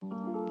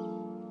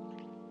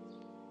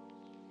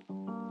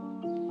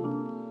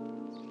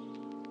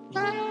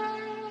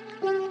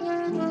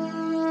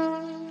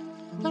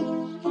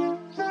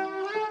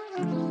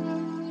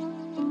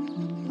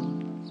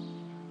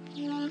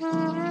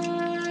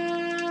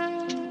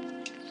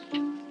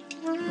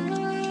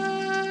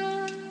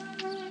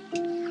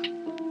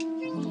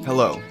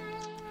Hello,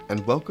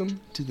 and welcome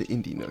to the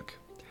Indie Nook.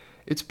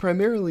 It's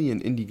primarily an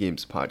indie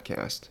games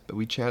podcast, but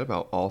we chat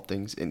about all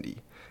things indie,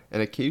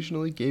 and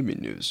occasionally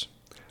gaming news.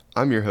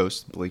 I'm your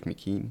host, Blake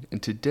McKean,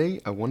 and today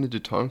I wanted to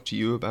talk to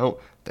you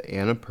about the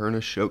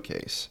Annapurna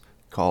showcase,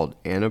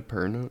 called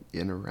Annapurna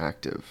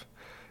Interactive.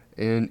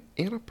 And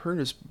Annapurna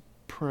is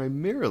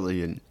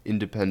primarily an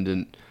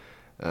independent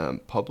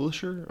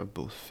publisher of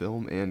both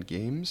film and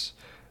games,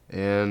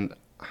 and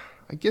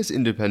I guess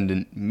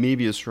independent may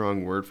be a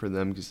strong word for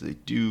them because they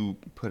do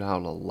put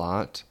out a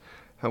lot.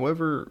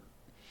 However,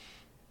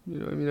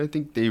 I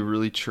think they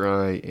really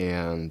try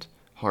and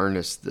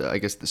harness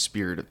the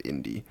spirit of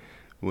indie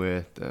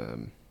with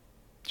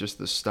just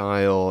the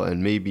style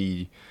and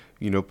maybe,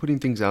 putting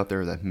things out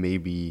there that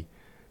maybe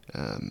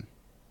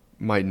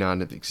might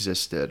not have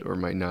existed or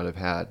might not have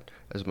had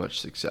as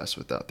much success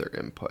without their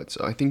input.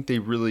 So I think they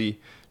really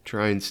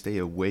try and stay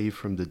away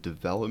from the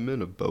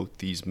development of both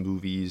these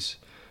movies,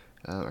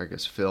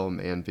 film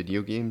and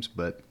video games,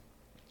 but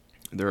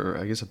they're,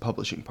 a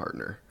publishing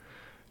partner.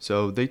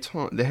 So they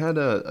had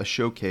a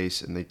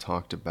showcase and they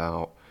talked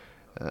about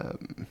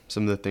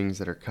some of the things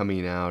that are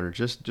coming out or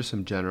just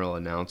some general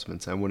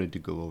announcements. I wanted to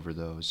go over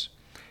those.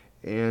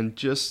 And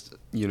just,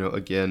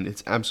 again,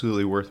 it's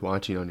absolutely worth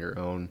watching on your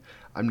own.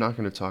 I'm not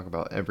going to talk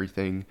about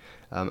everything.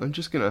 I'm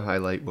just going to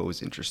highlight what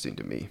was interesting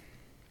to me.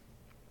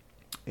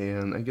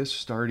 And I guess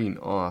starting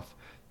off,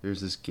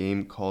 there's this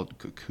game called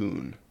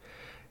Cocoon.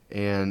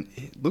 And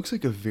it looks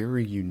like a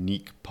very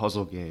unique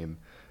puzzle game.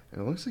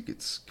 And it looks like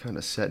it's kind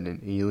of set in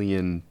an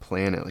alien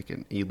planet, like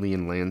an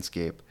alien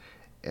landscape.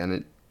 And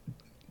it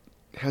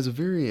has a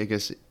very,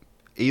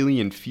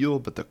 alien feel,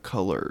 but the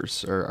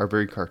colors are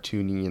very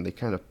cartoony and they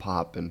kind of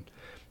pop. And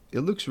it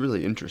looks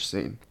really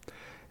interesting.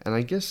 And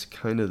I guess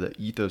kind of the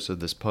ethos of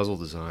this puzzle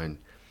design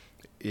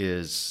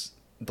is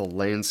the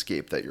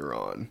landscape that you're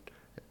on.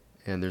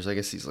 And there's,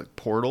 these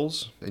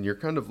portals, and you're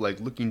kind of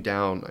looking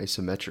down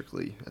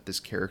isometrically at this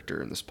character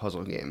in this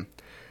puzzle game.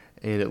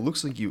 And it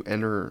looks like you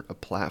enter a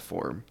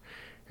platform,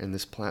 and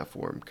this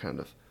platform kind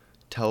of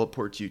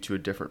teleports you to a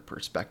different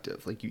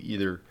perspective. Like you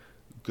either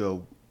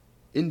go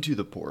into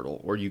the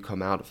portal or you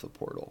come out of the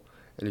portal.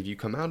 And if you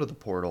come out of the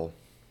portal,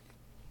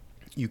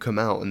 you come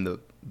out, and the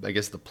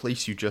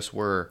place you just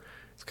were,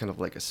 it's kind of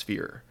like a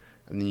sphere.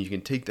 And then you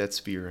can take that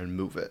sphere and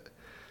move it.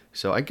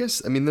 So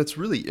that's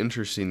really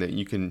interesting that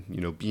you can,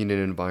 be in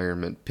an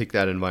environment, pick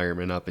that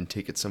environment up and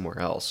take it somewhere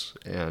else.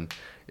 And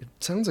it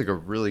sounds like a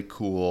really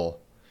cool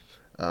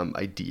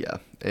idea.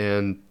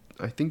 And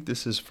I think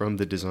this is from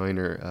the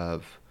designer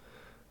of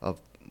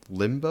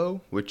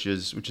Limbo, which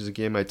is a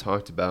game I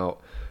talked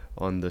about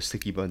on the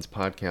Sticky Buns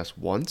podcast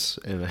once.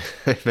 And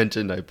I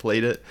mentioned I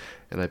played it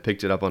and I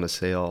picked it up on a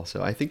sale.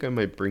 So I think I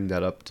might bring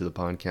that up to the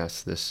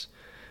podcast this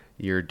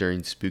year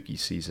during spooky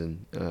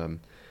season.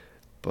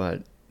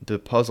 But the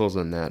puzzles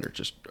in that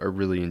are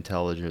really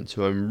intelligent,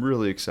 so I'm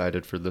really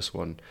excited for this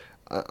one.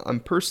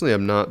 I'm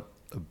not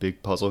a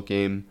big puzzle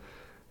game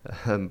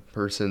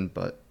person,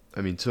 but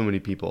so many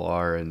people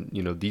are, and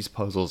these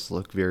puzzles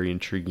look very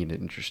intriguing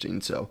and interesting.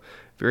 So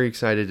very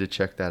excited to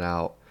check that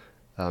out.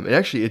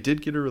 It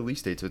did get a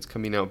release date, so it's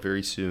coming out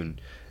very soon,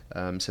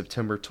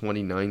 September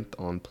 29th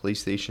on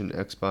PlayStation,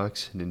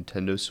 Xbox,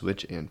 Nintendo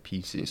Switch, and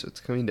PC. So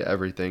it's coming to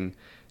everything,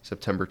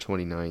 September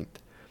 29th,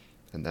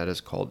 and that is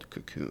called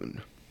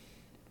Cocoon.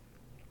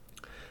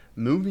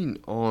 Moving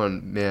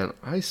on, man,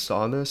 I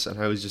saw this and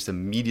I was just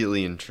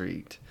immediately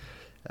intrigued.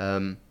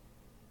 I'm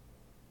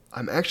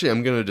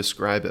going to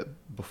describe it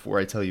before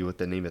I tell you what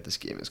the name of this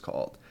game is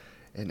called.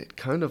 And it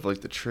kind of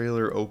the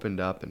trailer opened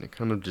up and it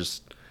kind of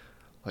just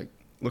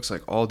looks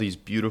like all these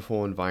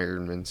beautiful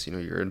environments.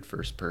 You're in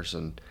first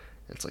person.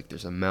 It's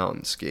there's a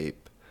mountainscape,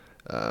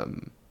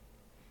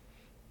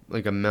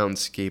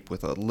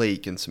 with a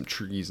lake and some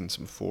trees and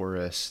some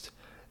forest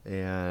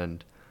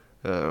and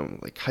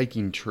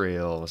hiking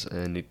trails,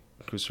 and it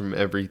goes from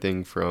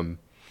everything from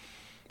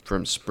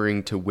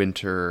spring to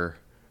winter.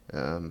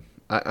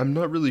 I'm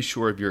not really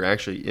sure if you're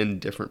actually in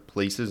different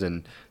places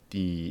and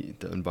the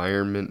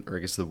environment, or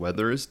the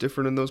weather is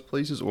different in those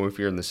places, or if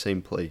you're in the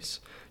same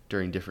place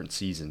during different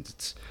seasons.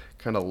 It's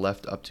kind of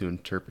left up to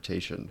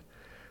interpretation.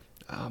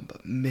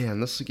 But man,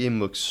 this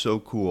game looks so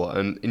cool,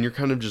 and you're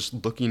kind of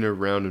just looking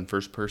around in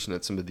first person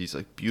at some of these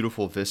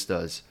beautiful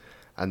vistas,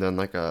 and then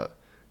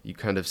you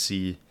kind of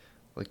see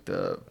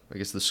the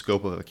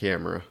scope of a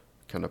camera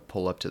kind of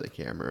pull up to the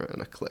camera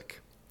and a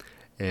click.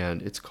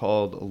 And it's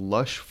called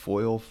Lush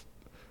Foil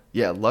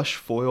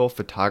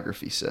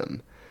Photography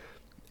Sim.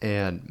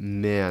 And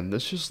man,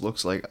 this just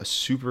looks like a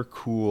super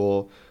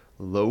cool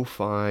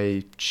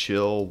lo-fi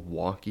chill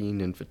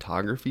walking and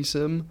photography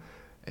sim.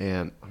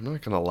 And I'm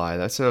not gonna lie,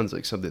 that sounds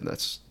like something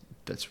that's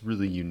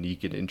really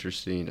unique and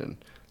interesting and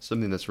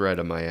something that's right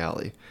up my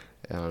alley.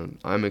 And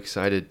I'm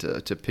excited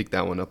to pick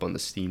that one up on the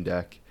Steam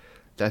Deck.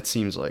 That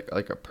seems like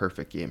a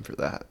perfect game for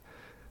that.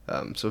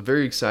 So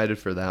very excited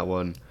for that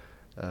one.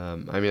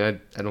 I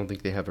don't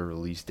think they have a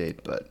release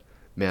date, but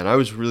man, I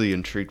was really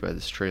intrigued by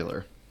this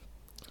trailer.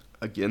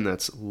 Again,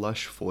 that's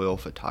Lush Foil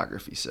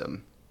Photography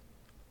Sim.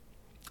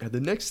 And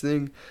the next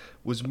thing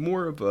was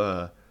more of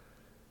an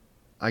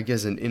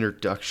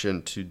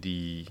introduction to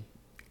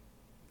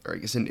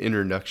an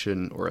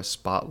introduction or a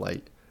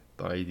spotlight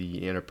by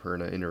the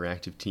Annapurna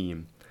interactive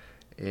team.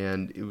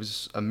 And it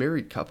was a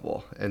married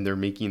couple, and they're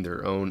making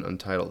their own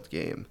Untitled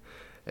game.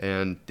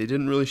 And they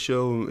didn't really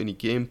show any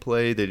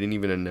gameplay. They didn't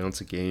even announce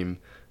a game.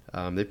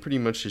 They pretty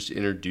much just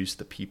introduced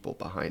the people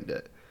behind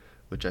it,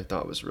 which I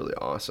thought was really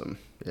awesome.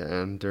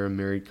 And they're a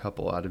married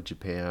couple out of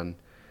Japan,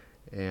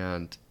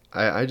 and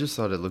I just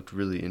thought it looked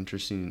really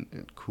interesting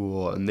and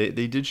cool. And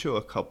they did show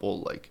a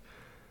couple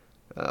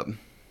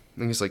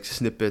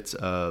snippets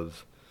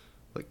of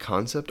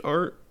concept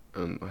art.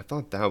 I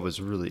thought that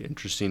was really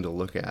interesting to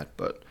look at,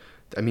 but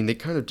I mean, they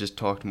kind of just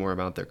talked more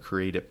about their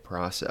creative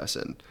process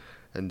and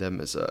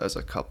them as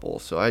a couple.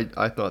 So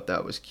I thought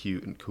that was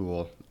cute and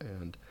cool,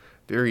 and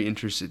very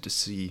interested to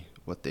see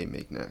what they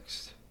make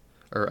next.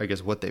 Or I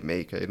guess what they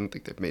make. I don't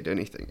think they've made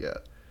anything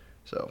yet.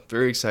 So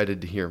very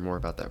excited to hear more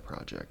about that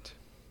project.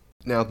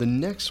 Now the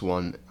next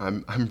one,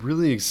 I'm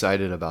really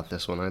excited about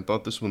this one. I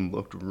thought this one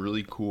looked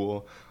really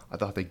cool. I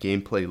thought the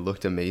gameplay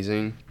looked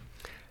amazing.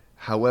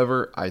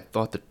 However, I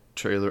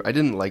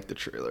didn't like the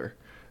trailer.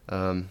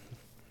 I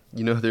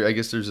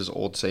guess there's this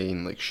old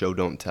saying like show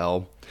don't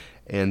tell,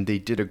 and they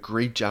did a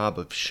great job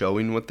of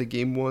showing what the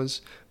game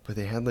was, but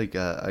they had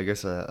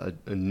a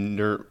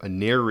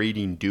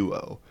narrating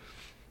duo,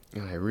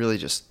 and I really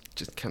just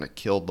kind of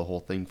killed the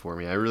whole thing for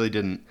me. I really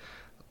didn't.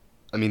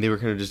 I mean, they were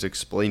kind of just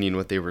explaining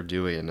what they were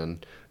doing,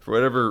 and for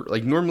whatever,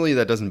 normally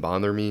that doesn't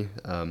bother me,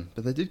 but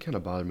that did kind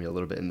of bother me a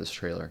little bit in this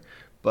trailer.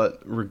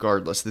 But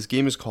regardless, this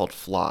game is called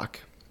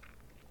Flock,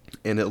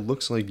 and it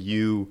looks like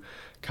you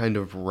kind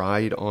of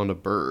ride on a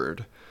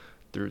bird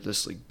through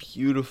this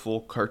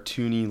beautiful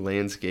cartoony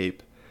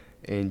landscape,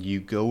 and you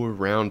go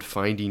around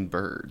finding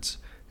birds,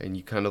 and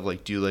you kind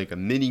of do a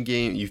mini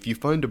game. If you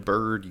find a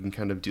bird, you can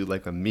kind of do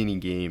a mini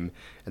game,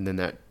 and then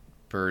that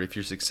bird, if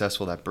you're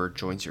successful, that bird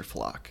joins your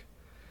flock.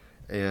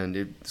 And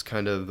it's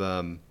kind of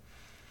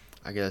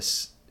I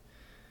guess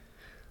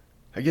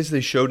they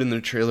showed in the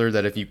trailer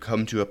that if you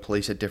come to a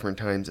place at different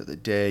times of the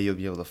day, you'll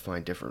be able to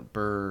find different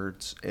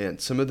birds.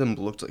 And some of them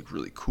looked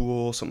really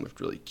cool, some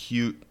looked really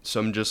cute,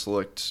 some just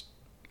looked,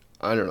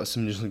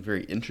 some just looked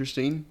very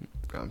interesting.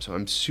 So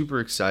I'm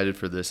super excited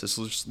for this. This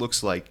just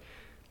looks like,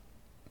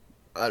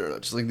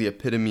 just the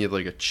epitome of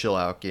a chill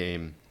out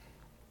game.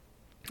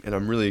 And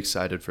I'm really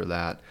excited for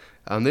that.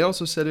 They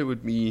also said it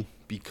would be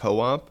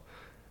co-op.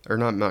 Or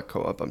not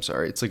co-op, I'm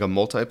sorry. It's a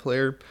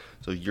multiplayer,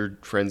 so your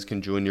friends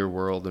can join your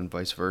world and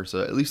vice versa.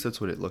 At least that's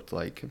what it looked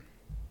like.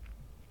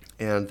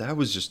 And that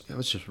was just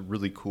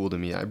really cool to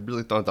me. I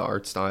really thought the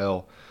art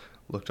style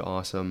looked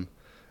awesome.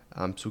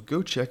 So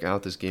go check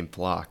out this game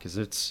Flock,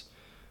 because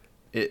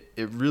it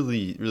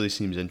really, really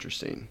seems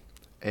interesting.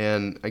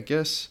 And I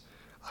guess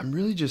I'm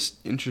really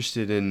just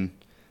interested in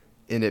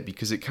it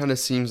because it kind of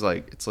seems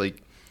like it's a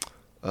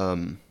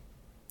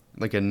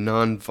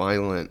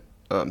non-violent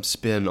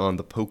spin on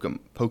the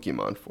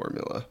Pokemon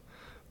formula,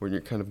 where you're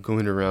kind of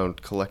going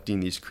around collecting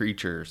these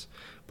creatures.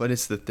 But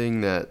it's the thing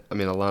that, a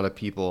lot of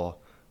people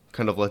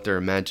kind of let their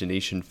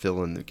imagination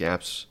fill in the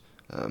gaps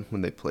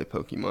when they play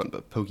Pokemon,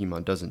 but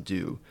Pokemon doesn't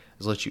do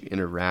is let you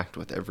interact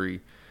with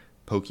every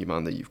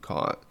Pokemon that you've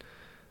caught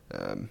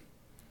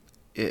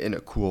in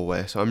a cool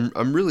way. So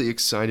I'm really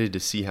excited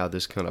to see how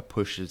this kind of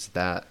pushes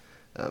that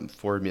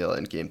formula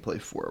and gameplay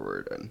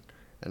forward, and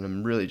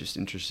I'm really just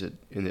interested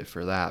in it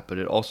for that. But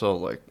it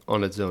also,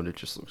 on its own, it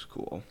just looks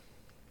cool.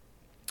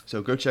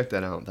 So go check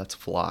that out. That's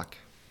Flock.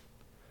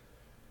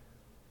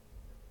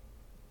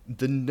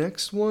 The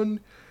next one,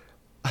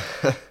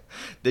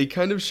 they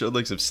kind of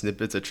showed some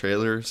snippets of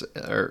trailers,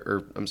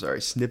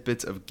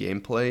 snippets of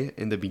gameplay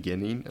in the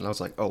beginning, and I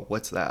was like, oh,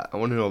 what's that? I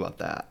want to know about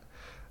that.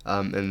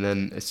 And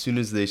then as soon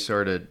as they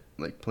started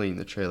playing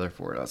the trailer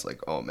for it, I was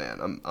like, oh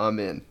man, I'm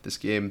in. This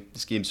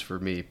game's for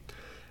me.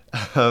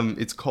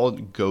 It's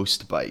called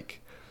Ghost Bike,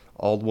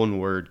 all one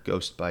word,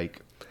 Ghost Bike,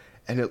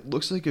 and it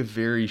looks like a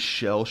very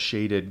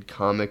shell-shaded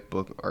comic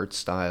book art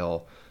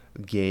style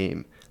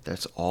game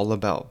that's all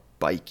about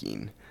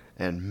biking.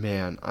 And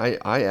man, I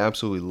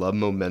absolutely love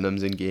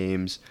momentums in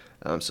games,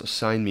 so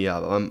sign me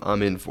up.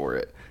 I'm in for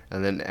it.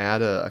 And then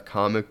add a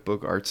comic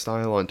book art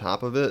style on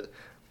top of it,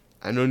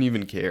 I don't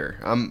even care.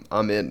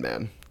 I'm in,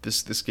 man.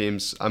 This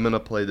game's, I'm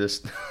gonna play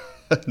this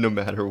no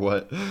matter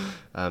what.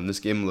 This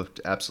game looked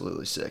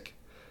absolutely sick.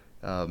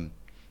 And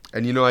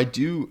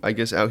I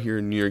guess out here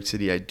in New York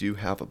City, I do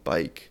have a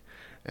bike,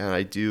 and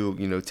I do,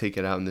 take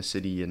it out in the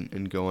city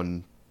and go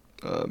on,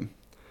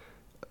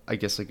 I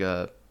guess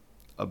a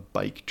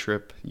bike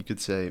trip, you could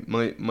say.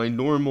 My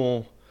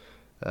normal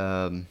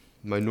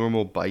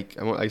bike,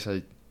 I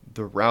say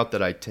the route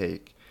that I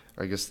take,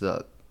 or I guess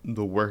the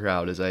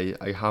workout is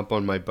I hop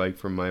on my bike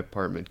from my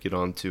apartment, get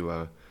onto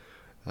a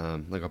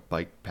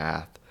bike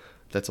path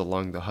that's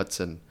along the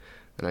Hudson,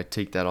 and I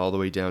take that all the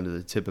way down to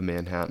the tip of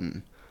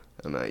Manhattan.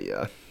 And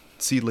I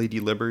see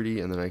Lady Liberty,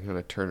 and then I kind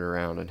of turn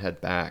around and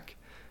head back.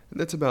 And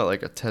that's about a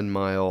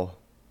 10-mile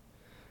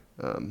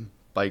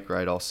bike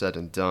ride all said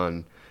and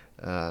done.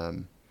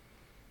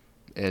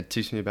 and it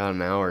takes me about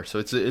an hour. So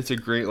it's a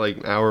great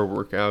like hour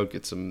workout.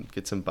 Get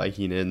some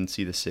biking in,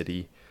 see the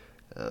city,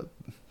 uh,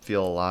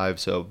 feel alive.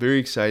 So very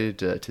excited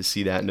to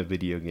see that in a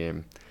video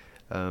game,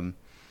 um,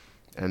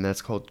 and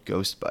that's called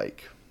Ghost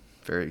Bike.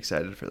 Very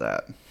excited for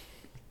that.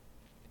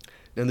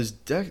 Now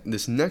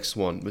this next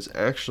one was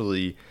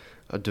actually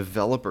a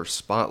developer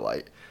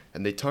spotlight,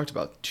 and they talked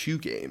about two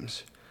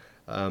games.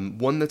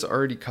 One that's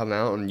already come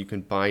out and you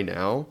can buy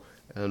now,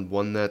 and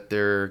one that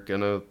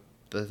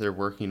they're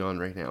working on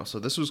right now. So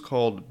this was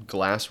called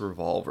Glass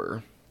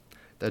Revolver.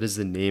 That is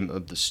the name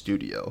of the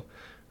studio,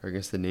 or I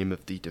guess the name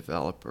of the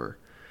developer.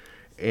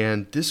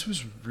 And this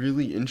was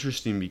really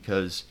interesting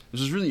because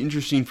this was really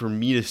interesting for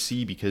me to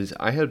see because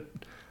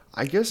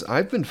I guess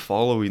I've been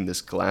following this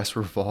Glass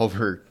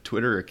Revolver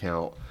Twitter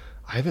account.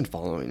 I've been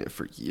following it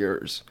for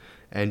years,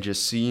 and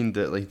just seeing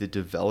the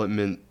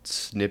development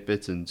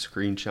snippets and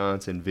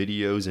screenshots and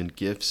videos and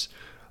gifs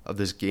of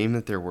this game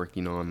that they're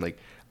working on. Like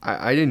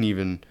I didn't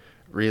even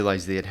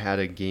realize they had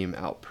a game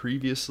out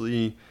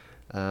previously.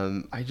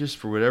 I just,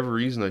 for whatever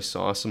reason, I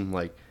saw some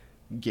like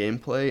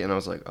gameplay and I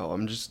was like, oh,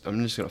 I'm just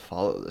gonna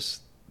follow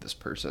this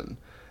person.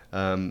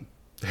 Um,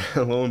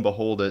 Lo and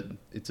behold,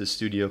 it's a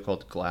studio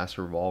called Glass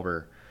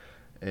Revolver,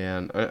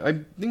 and I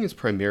think it's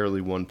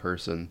primarily one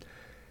person.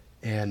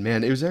 And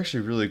man, it was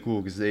actually really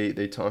cool because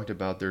they talked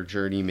about their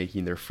journey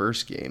making their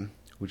first game,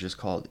 which is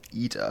called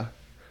ITA.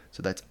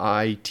 So that's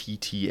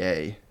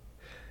ITTA.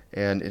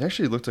 And it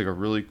actually looked like a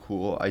really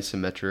cool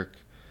isometric,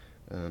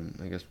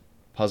 I guess,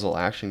 puzzle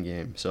action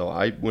game. So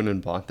I went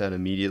and bought that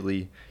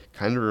immediately.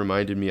 Kind of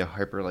reminded me of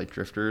Hyper Light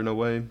Drifter in a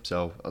way.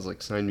 So I was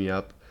like, sign me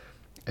up.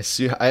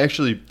 I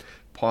actually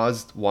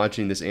paused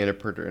watching this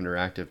Annapurna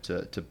Interactive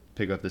to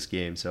pick up this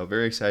game. So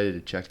very excited to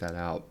check that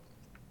out.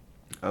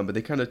 But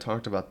they kind of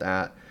talked about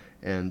that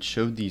and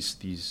showed these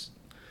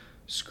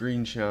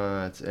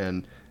screenshots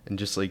and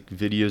just like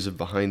videos of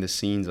behind the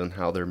scenes on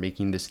how they're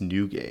making this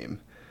new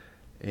game.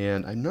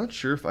 And I'm not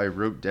sure if I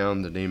wrote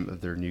down the name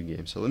of their new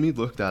game, so let me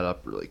look that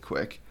up really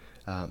quick.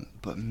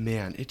 But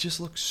man, it just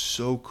looks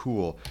so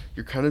cool.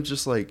 You're kind of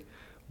just like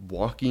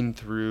walking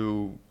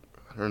through,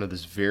 I don't know,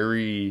 this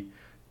very,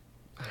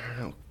 I don't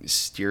know,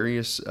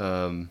 mysterious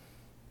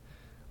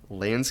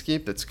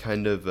landscape that's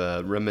kind of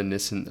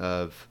reminiscent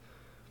of,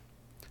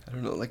 I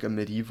don't know, like a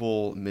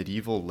medieval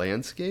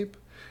landscape.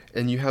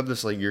 And you have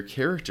this, like, your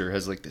character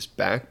has like this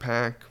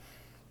backpack.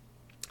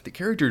 The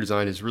character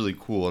design is really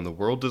cool and the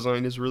world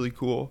design is really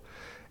cool.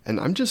 And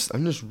I was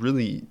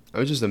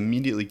just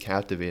immediately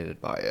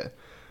captivated by it.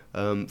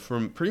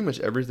 From pretty much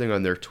everything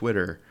on their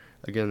Twitter,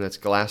 again, that's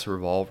Glass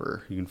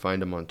Revolver. You can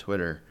find them on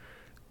Twitter.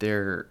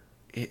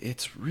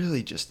 It's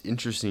really just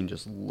interesting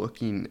just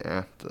looking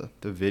at the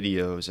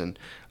videos and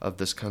of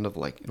this kind of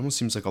like, it almost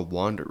seems like a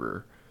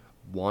wanderer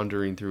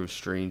wandering through a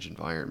strange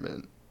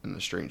environment in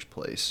a strange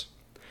place.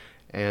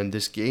 And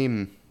this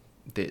game,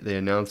 they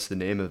announced the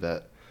name of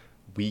it,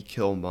 We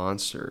Kill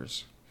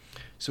Monsters.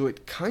 So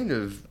it kind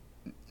of,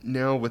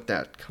 now with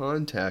that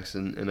context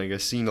and I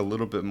guess seeing a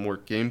little bit more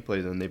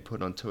gameplay than they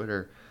put on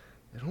Twitter,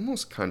 it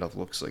almost kind of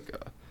looks like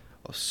a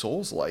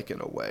Souls-like in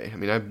a way. I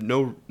mean, I have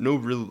no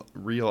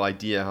real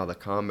idea how the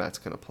combat's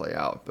going to play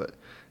out, but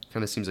it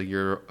kind of seems like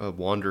you're a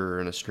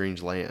wanderer in a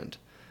strange land,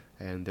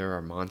 and there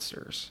are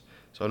monsters.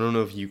 So I don't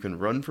know if you can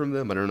run from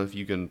them. I don't know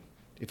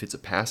if it's a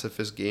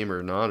pacifist game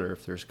or not, or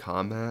if there's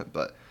combat.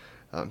 But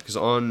because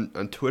on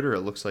Twitter,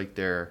 it looks like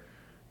their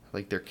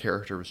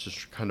character was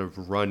just kind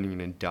of running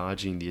and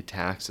dodging the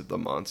attacks of the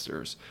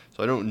monsters.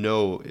 So I don't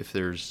know if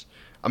there's.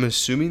 I'm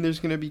assuming there's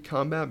going to be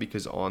combat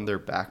because on their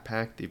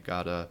backpack they've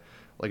got a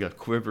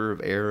quiver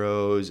of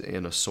arrows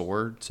and a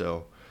sword.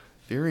 So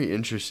very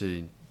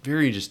interested,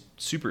 very just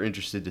super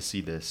interested to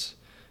see this,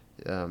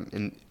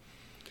 and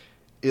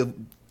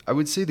I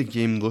would say the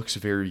game looks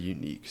very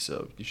unique,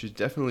 so you should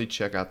definitely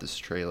check out this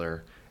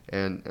trailer.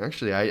 And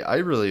actually, I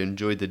really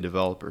enjoyed the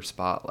developer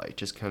spotlight,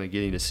 just kind of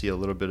getting to see a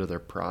little bit of their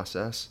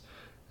process.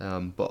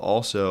 But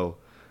also,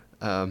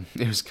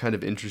 it was kind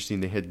of interesting.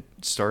 They had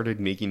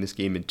started making this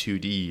game in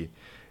 2D,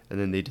 and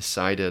then they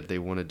decided they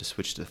wanted to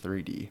switch to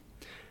 3D.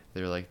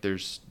 They're like,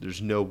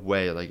 there's no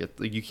way, like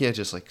you can't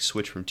just like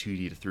switch from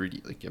 2D to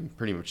 3D. Like I'm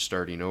pretty much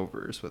starting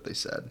over, is what they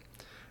said.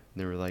 And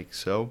they were like,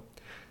 so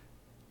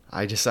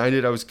I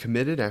decided I was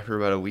committed after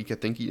about a week of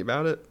thinking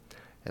about it,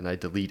 and I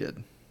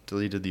deleted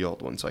the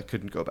old one, so I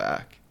couldn't go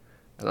back.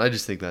 And I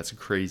just think that's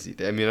crazy.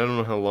 I mean, I don't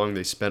know how long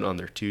they spent on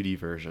their 2D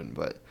version,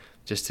 but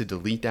just to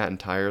delete that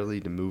entirely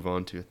to move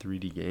on to a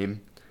 3D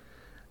game.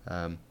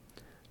 I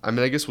mean,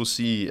 I guess we'll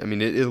see. I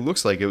mean, it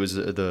looks like it was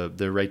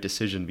the right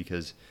decision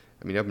because,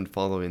 I mean, I've been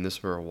following this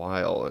for a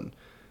while, and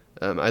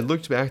I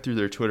looked back through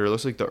their Twitter. It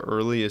looks like the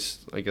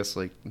earliest, I guess,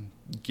 like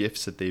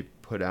GIFs that they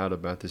put out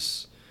about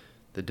this,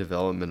 the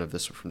development of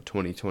this were from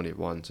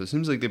 2021. So it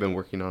seems like they've been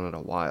working on it a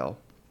while.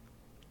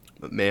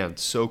 But man,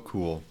 so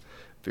cool.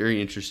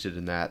 Very interested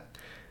in that.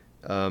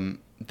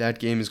 That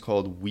game is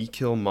called We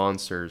Kill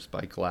Monsters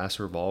by Glass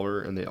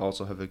Revolver, and they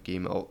also have a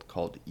game out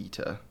called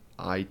ITA,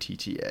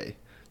 ITTA.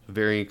 So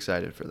very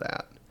excited for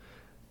that.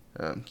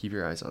 Keep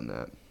your eyes on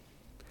that.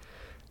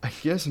 I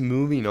guess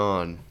moving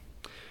on.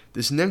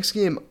 This next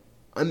game,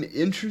 I'm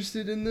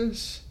interested in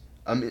this.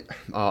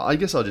 I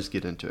guess I'll just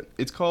get into it.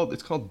 It's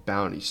called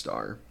Bounty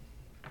Star,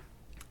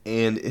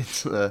 and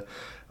it's a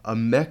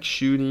mech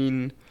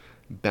shooting,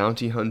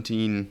 bounty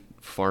hunting,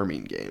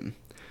 farming game.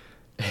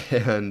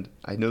 And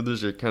I know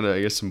those are kind of,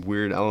 I guess, some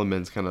weird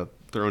elements kind of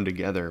thrown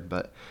together,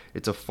 but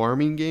it's a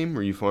farming game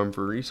where you farm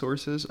for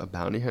resources, a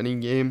bounty hunting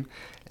game,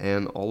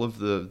 and all of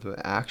the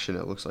action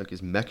it looks like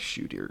is mech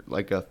shooter,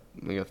 like a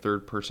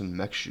third person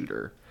mech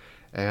shooter.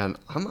 And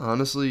I'm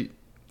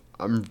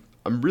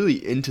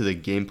really into the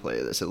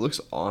gameplay of this. It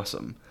looks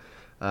awesome.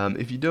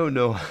 If you don't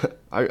know,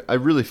 I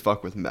really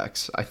fuck with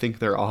mechs. I think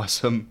they're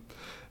awesome.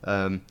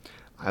 Um,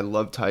 I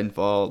love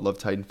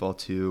Titanfall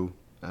 2.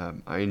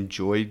 I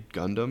enjoyed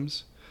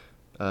Gundams,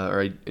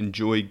 or I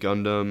enjoyed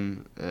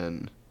Gundam,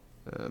 and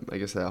I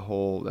guess that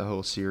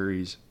whole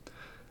series.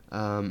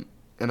 And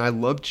I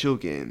love chill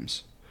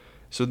games.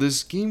 So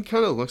this game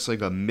kind of looks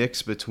like a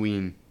mix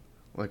between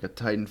like a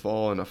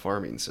Titanfall and a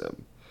farming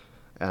sim.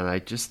 And I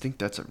just think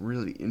that's a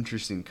really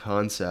interesting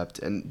concept.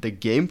 And the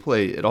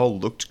gameplay, it all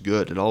looked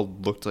good. It all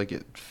looked like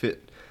it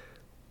fit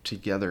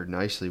together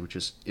nicely, which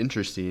is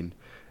interesting.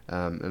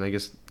 And I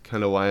guess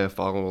kind of why I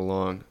follow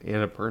along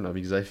Annapurna,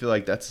 because I feel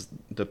like that's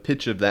the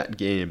pitch of that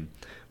game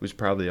was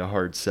probably a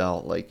hard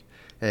sell. Like,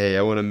 hey,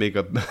 I want to make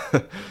a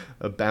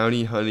a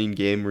bounty hunting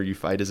game where you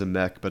fight as a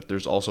mech, but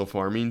there's also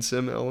farming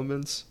sim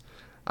elements.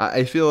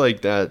 I feel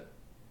like that.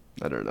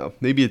 I don't know.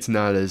 Maybe it's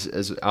not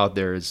as out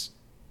there as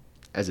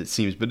it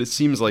seems, but it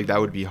seems like that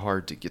would be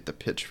hard to get the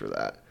pitch for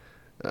that.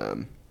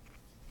 Um,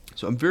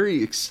 so I'm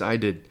very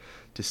excited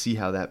to see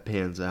how that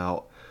pans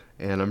out,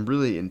 and I'm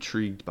really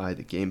intrigued by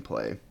the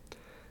gameplay.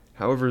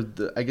 However,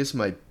 I guess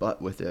my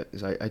butt with it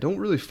is I don't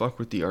really fuck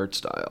with the art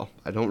style.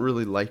 I don't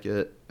really like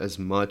it as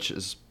much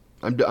as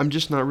I'm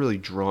just not really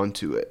drawn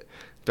to it.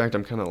 In fact,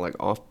 I'm kind of like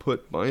off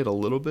put by it a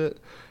little bit.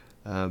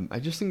 I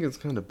just think it's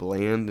kind of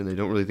bland, and I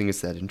don't really think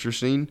it's that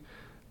interesting.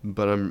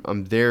 But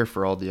I'm there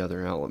for all the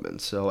other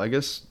elements. So I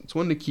guess it's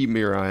one to keep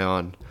your eye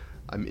on.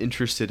 I'm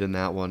interested in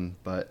that one,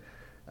 but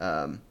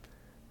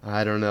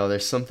I don't know.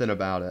 There's something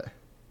about it.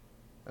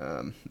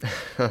 I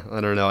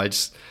don't know.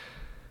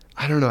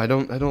 I don't know. I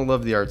don't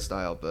love the art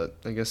style, but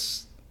I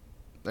guess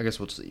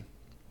we'll see.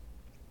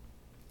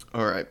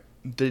 All right,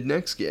 the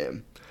next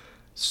game,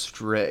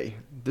 Stray.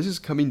 This is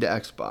coming to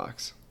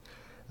Xbox.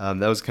 That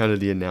was kind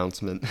of the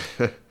announcement.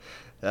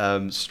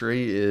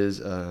 Stray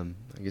is I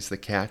guess the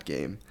cat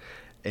game.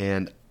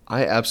 And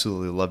I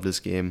absolutely loved this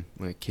game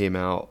when it came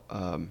out.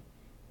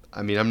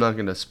 I mean, I'm not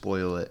going to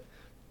spoil it,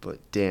 but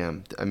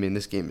damn, I mean,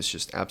 this game is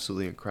just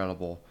absolutely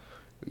incredible.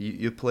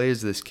 You play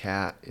as this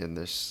cat in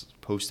this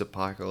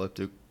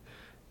post-apocalyptic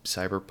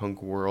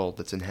cyberpunk world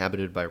that's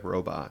inhabited by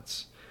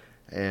robots.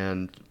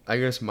 And I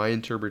guess my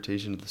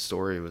interpretation of the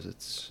story was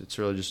it's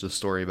really just a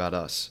story about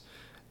us.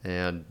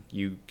 And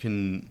you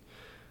can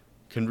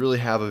really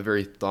have a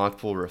very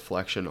thoughtful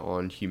reflection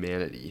on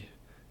humanity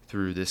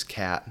through this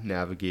cat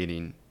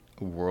navigating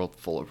a world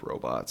full of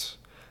robots.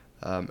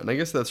 And I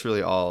guess that's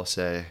really all I'll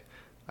say.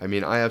 I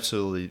mean, I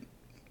absolutely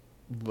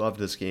love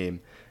this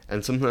game,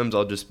 and sometimes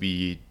I'll just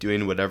be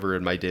doing whatever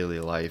in my daily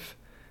life,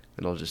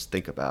 and I'll just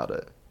think about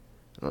it,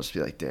 and I'll just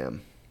be like,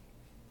 damn.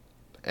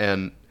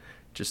 And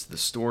just the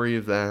story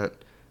of that,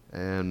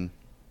 and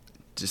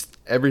just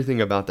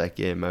everything about that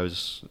game, I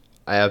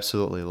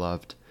absolutely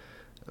loved.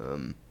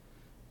 And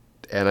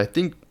I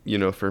think,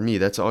 for me,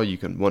 that's all you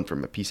can want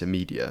from a piece of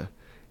media,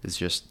 is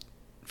just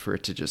for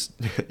it to just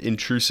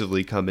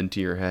intrusively come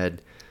into your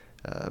head,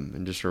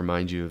 and just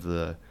remind you of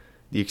the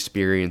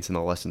experience and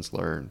the lessons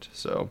learned.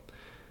 So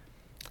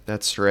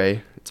that's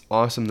Stray. It's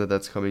awesome that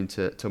that's coming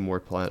to more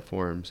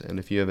platforms. And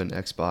if you have an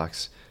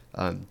Xbox,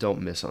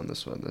 don't miss on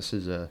this one. This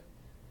is a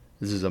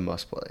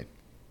must play.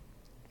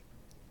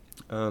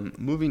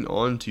 Moving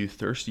on to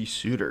Thirsty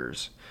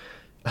Suitors.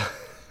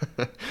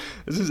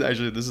 This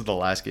is the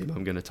last game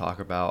I'm going to talk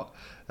about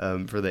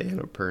for the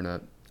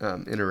Annapurna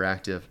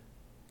Interactive.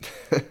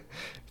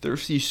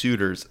 Thirsty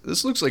Suitors.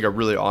 This looks like a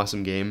really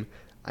awesome game.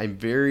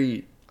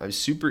 I'm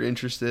super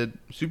interested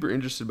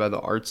by the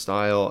art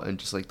style and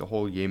just like the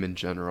whole game in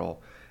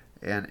general.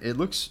 And it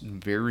looks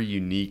very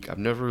unique. I've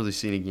never really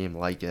seen a game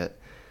like it.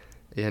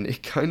 And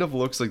it kind of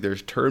looks like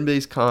there's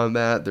turn-based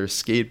combat,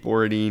 there's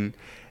skateboarding,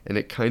 and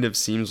it kind of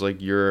seems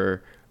like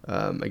you're,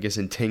 I guess,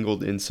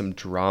 entangled in some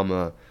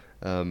drama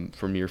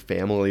from your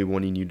family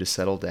wanting you to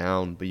settle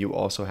down, but you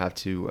also have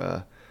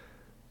to,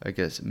 I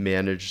guess,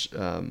 manage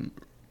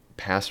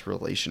past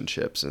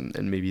relationships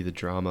and maybe the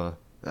drama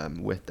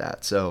with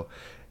that. So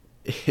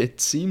it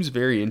seems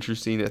very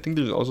interesting. I think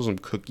there's also some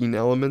cooking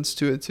elements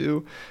to it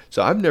too.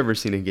 So I've never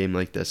seen a game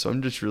like this, so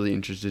I'm just really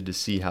interested to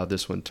see how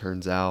this one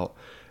turns out.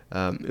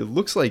 It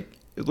looks like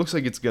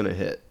it's gonna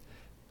hit,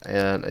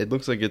 and it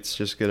looks like it's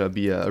just gonna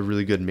be a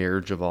really good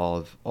marriage of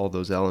all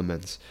those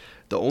elements.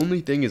 The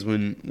only thing is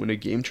when a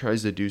game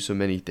tries to do so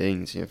many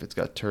things, if it's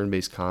got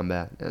turn-based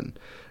combat and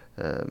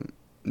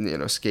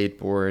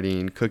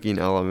skateboarding, cooking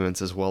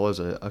elements, as well as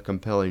a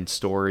compelling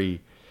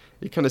story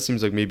it kind of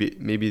seems like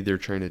maybe they're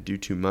trying to do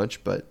too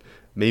much, but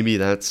maybe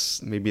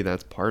that's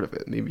part of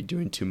it. Maybe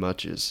doing too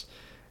much is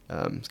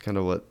it's kind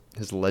of what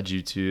has led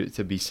you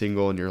to be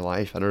single in your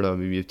life. I don't know.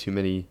 Maybe you have too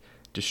many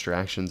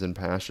distractions and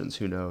passions.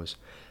 Who knows?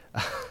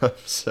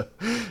 So,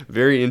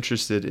 very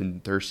interested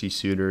in Thirsty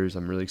Suitors.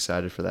 I'm really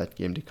excited for that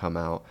game to come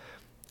out.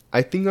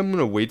 I think I'm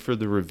gonna wait for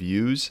the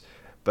reviews,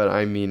 but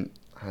I mean,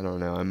 I don't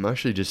know. I'm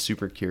actually just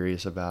super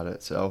curious about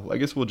it. So I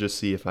guess we'll just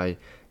see if I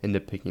end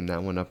up picking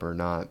that one up or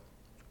not.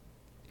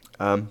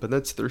 But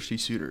that's Thirsty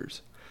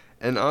Suitors.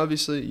 And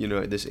obviously,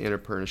 this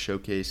Annapurna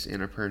showcase,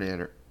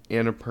 Annapurna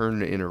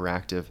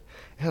Interactive,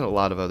 had a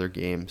lot of other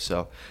games.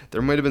 So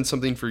there might have been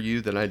something for you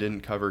that I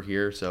didn't cover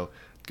here. So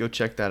go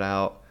check that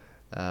out.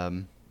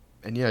 And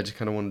yeah, I just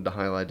kind of wanted to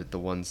highlight the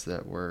ones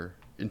that were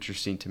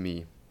interesting to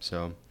me.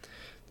 So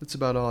that's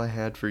about all I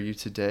had for you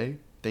today.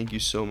 Thank you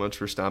so much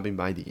for stopping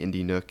by the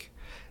Indie Nook,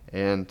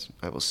 and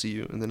I will see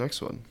you in the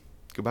next one.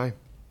 Goodbye.